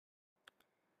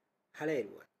Hello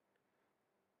everyone.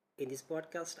 In this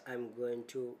podcast, I'm going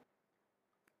to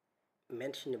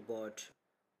mention about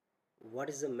what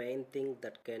is the main thing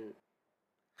that can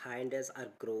hinder our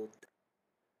growth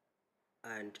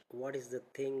and what is the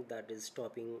thing that is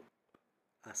stopping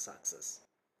our success.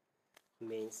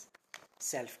 Means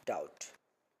self-doubt.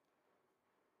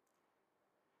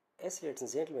 Yes, ladies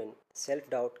and gentlemen,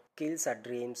 self-doubt kills our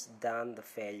dreams than the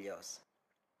failures.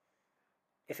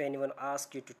 If anyone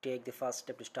asks you to take the first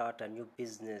step to start a new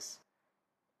business,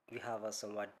 you have a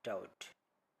somewhat doubt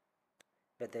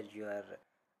whether you are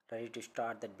ready to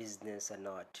start that business or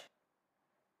not.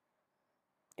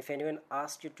 If anyone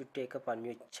asks you to take up a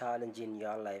new challenge in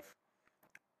your life,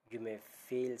 you may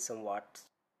feel somewhat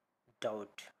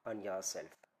doubt on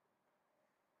yourself.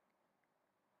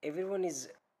 Everyone is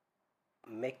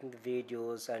making the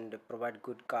videos and provide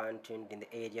good content in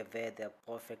the area where they are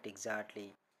perfect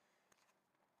exactly,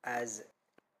 as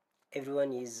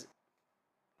everyone is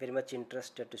very much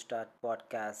interested to start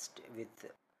podcast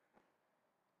with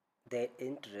their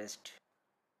interest.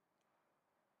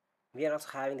 We are also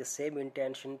having the same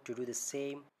intention to do the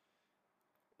same,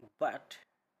 but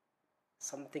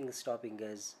something is stopping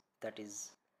us, that is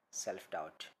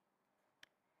self-doubt.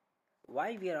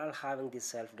 Why we are all having this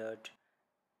self-doubt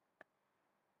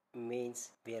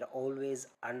means we are always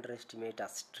underestimate our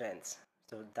strengths.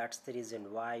 So that's the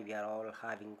reason why we are all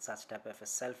having such type of a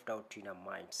self-doubt in our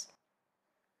minds.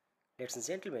 Ladies and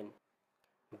gentlemen,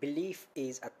 belief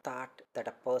is a thought that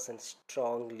a person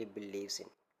strongly believes in.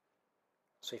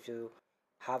 So if you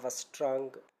have a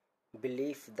strong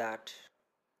belief that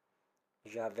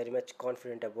you are very much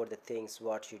confident about the things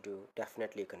what you do,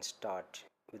 definitely you can start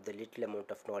with the little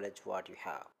amount of knowledge what you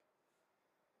have.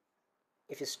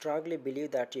 If you strongly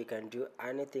believe that you can do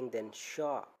anything, then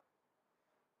sure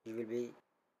you will be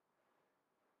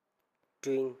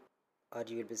doing, or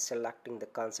you will be selecting the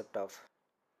concept of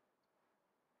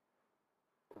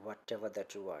whatever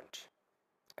that you want.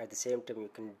 At the same time, you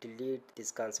can delete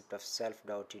this concept of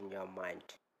self-doubt in your mind.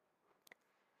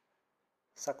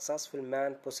 Successful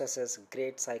man possesses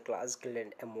great psychological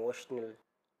and emotional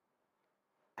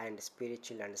and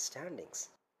spiritual understandings.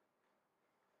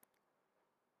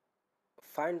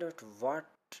 Find out what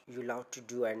you love to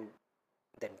do and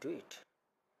then do it.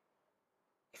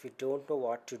 If you don't know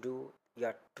what to do,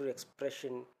 your true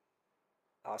expression,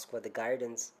 ask for the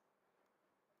guidance,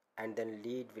 and then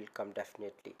lead will come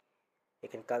definitely. You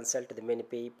can consult the many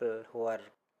people who are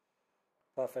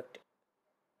perfect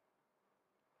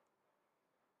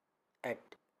at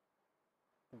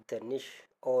the niche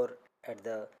or at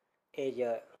the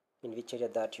area, in which area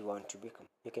that you want to become.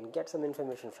 You can get some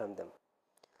information from them,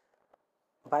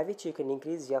 by which you can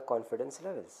increase your confidence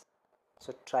levels.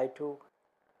 So try to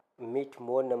meet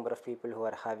more number of people who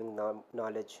are having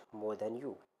knowledge more than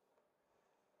you.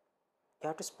 You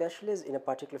have to specialize in a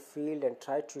particular field and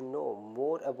try to know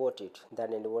more about it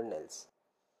than anyone else.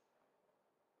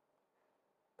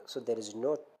 So there is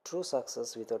no true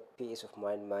success without peace of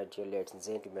mind, my dear ladies and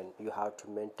gentlemen. You have to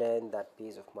maintain that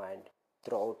peace of mind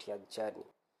throughout your journey.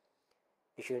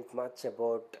 You shouldn't much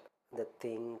about the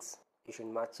things, you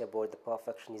shouldn't much about the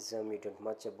perfectionism, you don't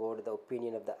much about the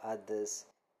opinion of the others.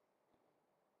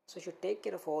 So you should take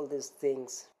care of all these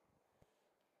things.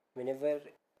 Whenever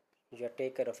you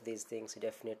take care of these things,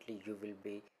 definitely you will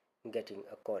be getting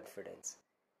a confidence.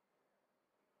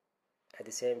 At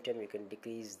the same time, you can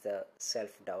decrease the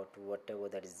self-doubt, whatever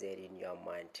that is there in your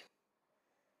mind.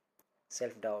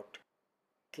 Self-doubt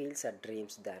kills our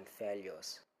dreams than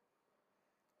failures.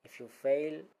 If you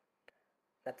fail,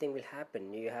 nothing will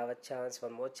happen. You have a chance,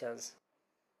 one more chance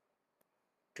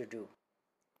to do.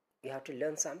 You have to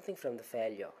learn something from the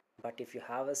failure. But if you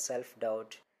have a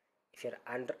self-doubt, if you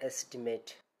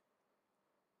underestimate,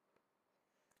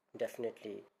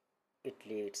 definitely it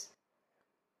leads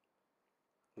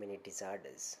many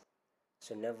disorders.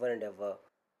 So never and ever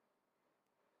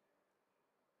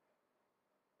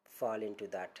fall into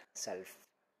that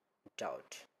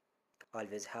self-doubt.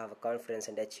 Always have a confidence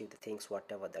and achieve the things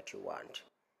whatever that you want.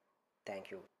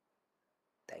 Thank you.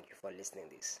 Thank you for listening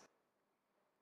this.